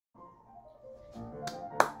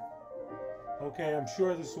Okay, I'm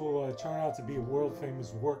sure this will turn out to be a world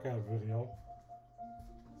famous workout video.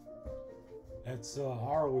 That's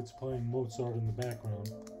Horowitz playing Mozart in the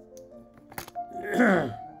background.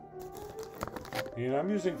 And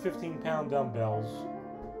I'm using 15-pound dumbbells.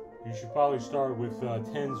 You should probably start with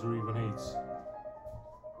 10s or even 8s.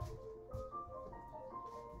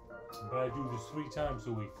 But I do this 3 times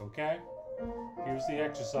a week, okay? Here's the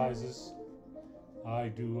exercises. I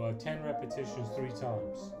do 10 repetitions 3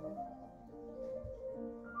 times.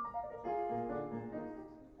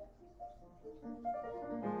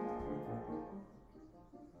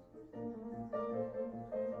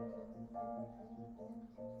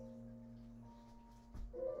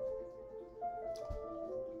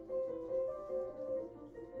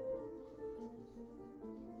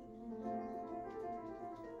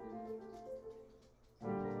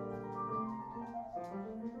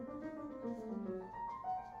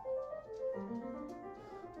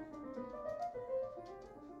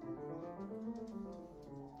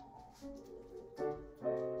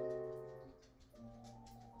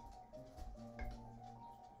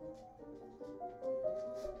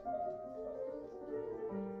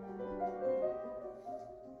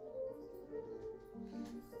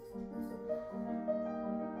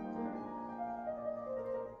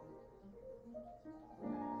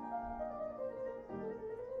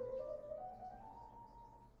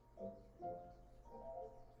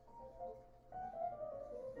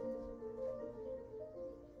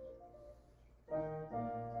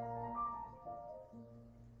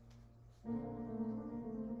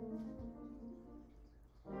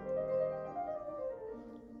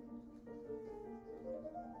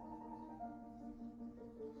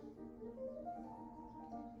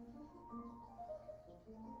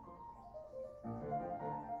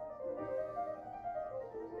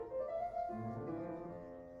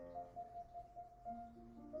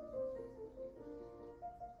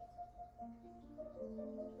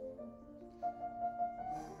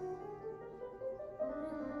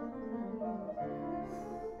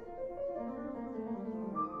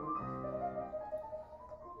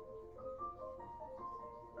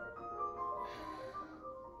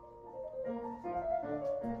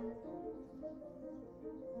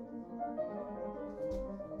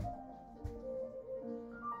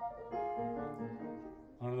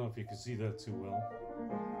 I don't know if you can see that too well.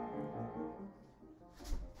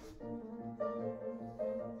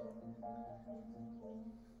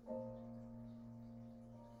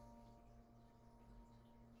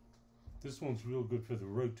 This one's real good for the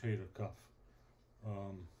rotator cuff.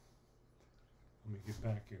 Let me get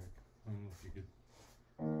back here. I don't know if you could.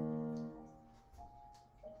 I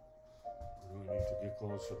really need to get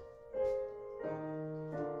closer.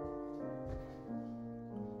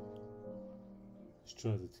 Let's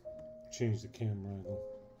try to change the camera angle.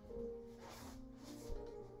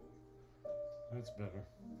 That's better.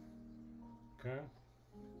 Okay.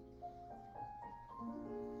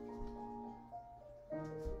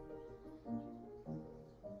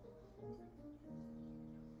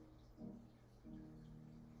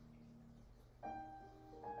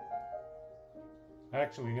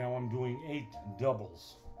 Actually, now I'm doing 8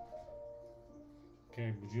 doubles.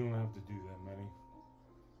 Okay, but you don't have to do that many.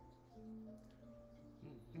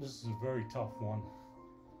 This is a very tough one.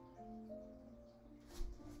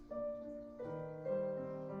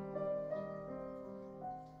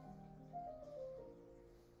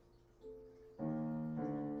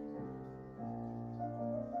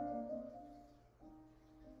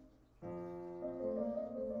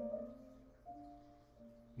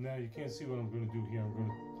 Now you can't see what I'm going to do here. I'm going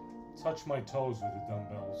to touch my toes with the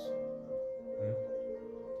dumbbells. Okay?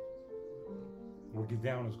 Or get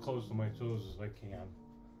down as close to my toes as I can.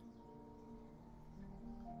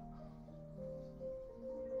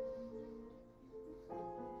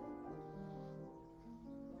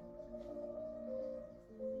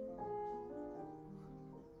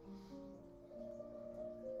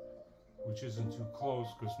 Which isn't too close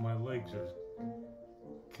because my legs are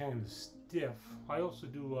kind of stiff. I also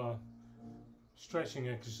do stretching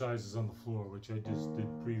exercises on the floor, which I just did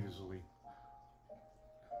previously.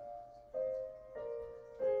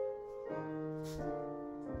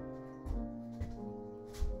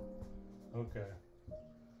 Okay.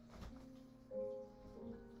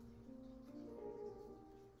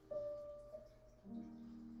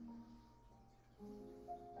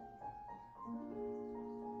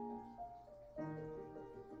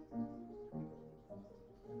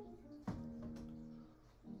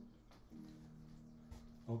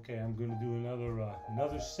 Okay, I'm going to do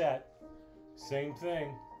another set. Same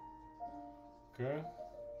thing. Okay.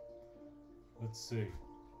 Let's see.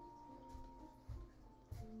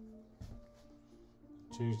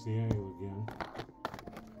 Change the angle again.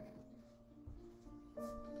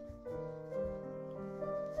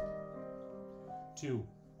 Two,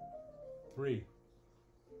 3,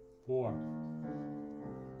 4,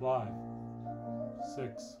 5,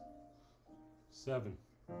 6, 7,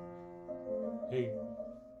 8.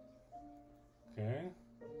 Okay.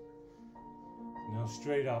 Now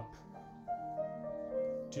straight up.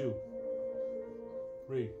 2,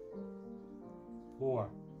 3, 4,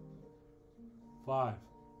 5,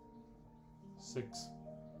 6,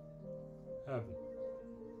 7,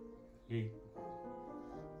 8.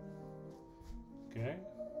 Okay.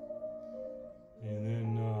 And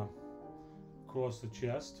then across the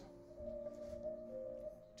chest.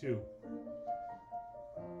 2,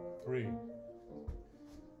 3,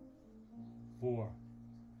 4,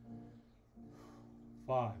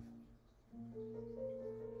 5,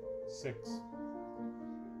 6,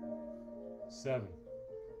 7,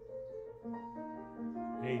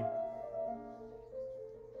 8.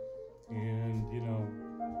 And you know,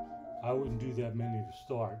 I wouldn't do that many to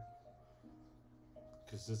start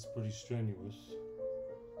because it's pretty strenuous.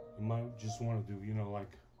 You might just want to do, you know,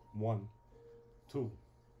 like 1, 2,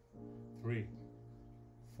 3,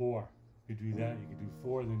 4. You do that, you could do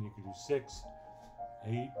 4, then you could do 6,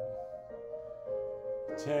 8,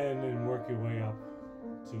 10, and work your way up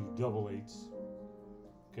to double 8s.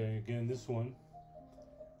 Okay, again, this one.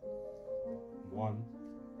 1,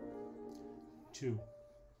 2,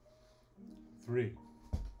 3,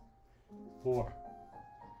 4,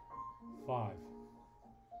 5,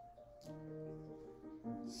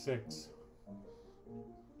 6,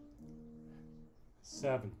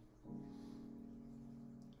 7,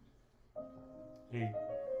 8.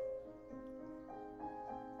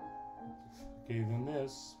 Okay, then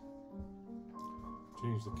this,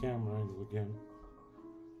 change the camera angle again.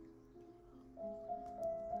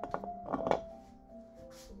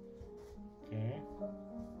 Okay.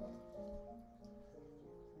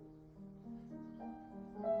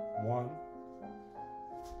 1,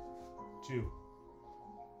 2,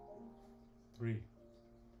 3,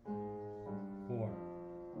 4,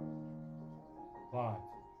 5,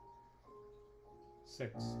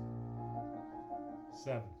 6,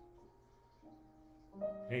 7,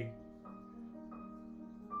 8.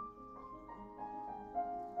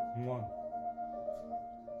 1,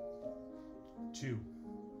 2,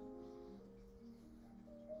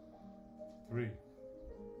 3,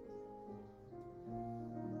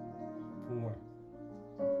 4,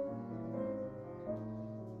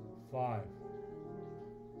 5,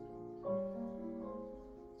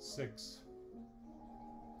 6,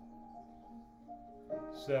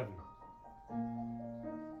 7,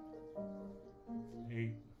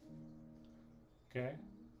 8. Okay.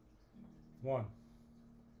 1,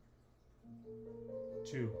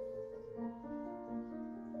 2,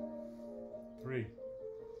 3,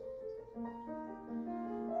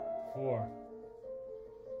 4,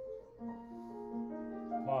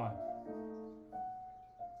 5,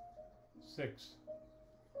 6,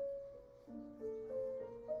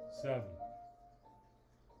 7,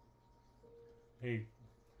 8.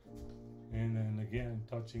 And then again,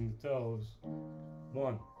 touching the toes.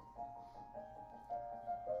 1,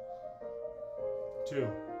 2,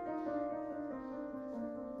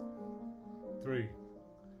 3,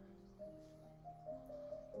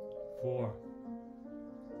 4,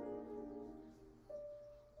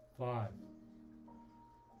 5,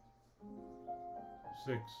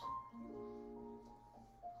 6,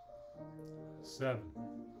 7,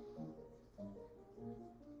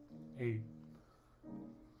 8.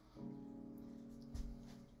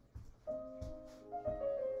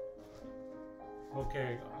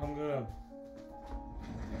 Okay, I'm gonna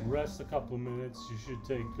rest a couple of minutes. You should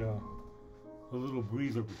take a little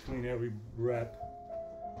breather between every rep.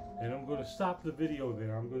 And I'm gonna stop the video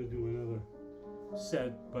there. I'm gonna do another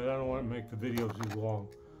set, but I don't want to make the video too long.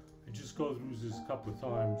 If you just go through this a couple of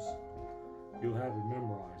times, you'll have it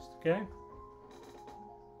memorized, okay?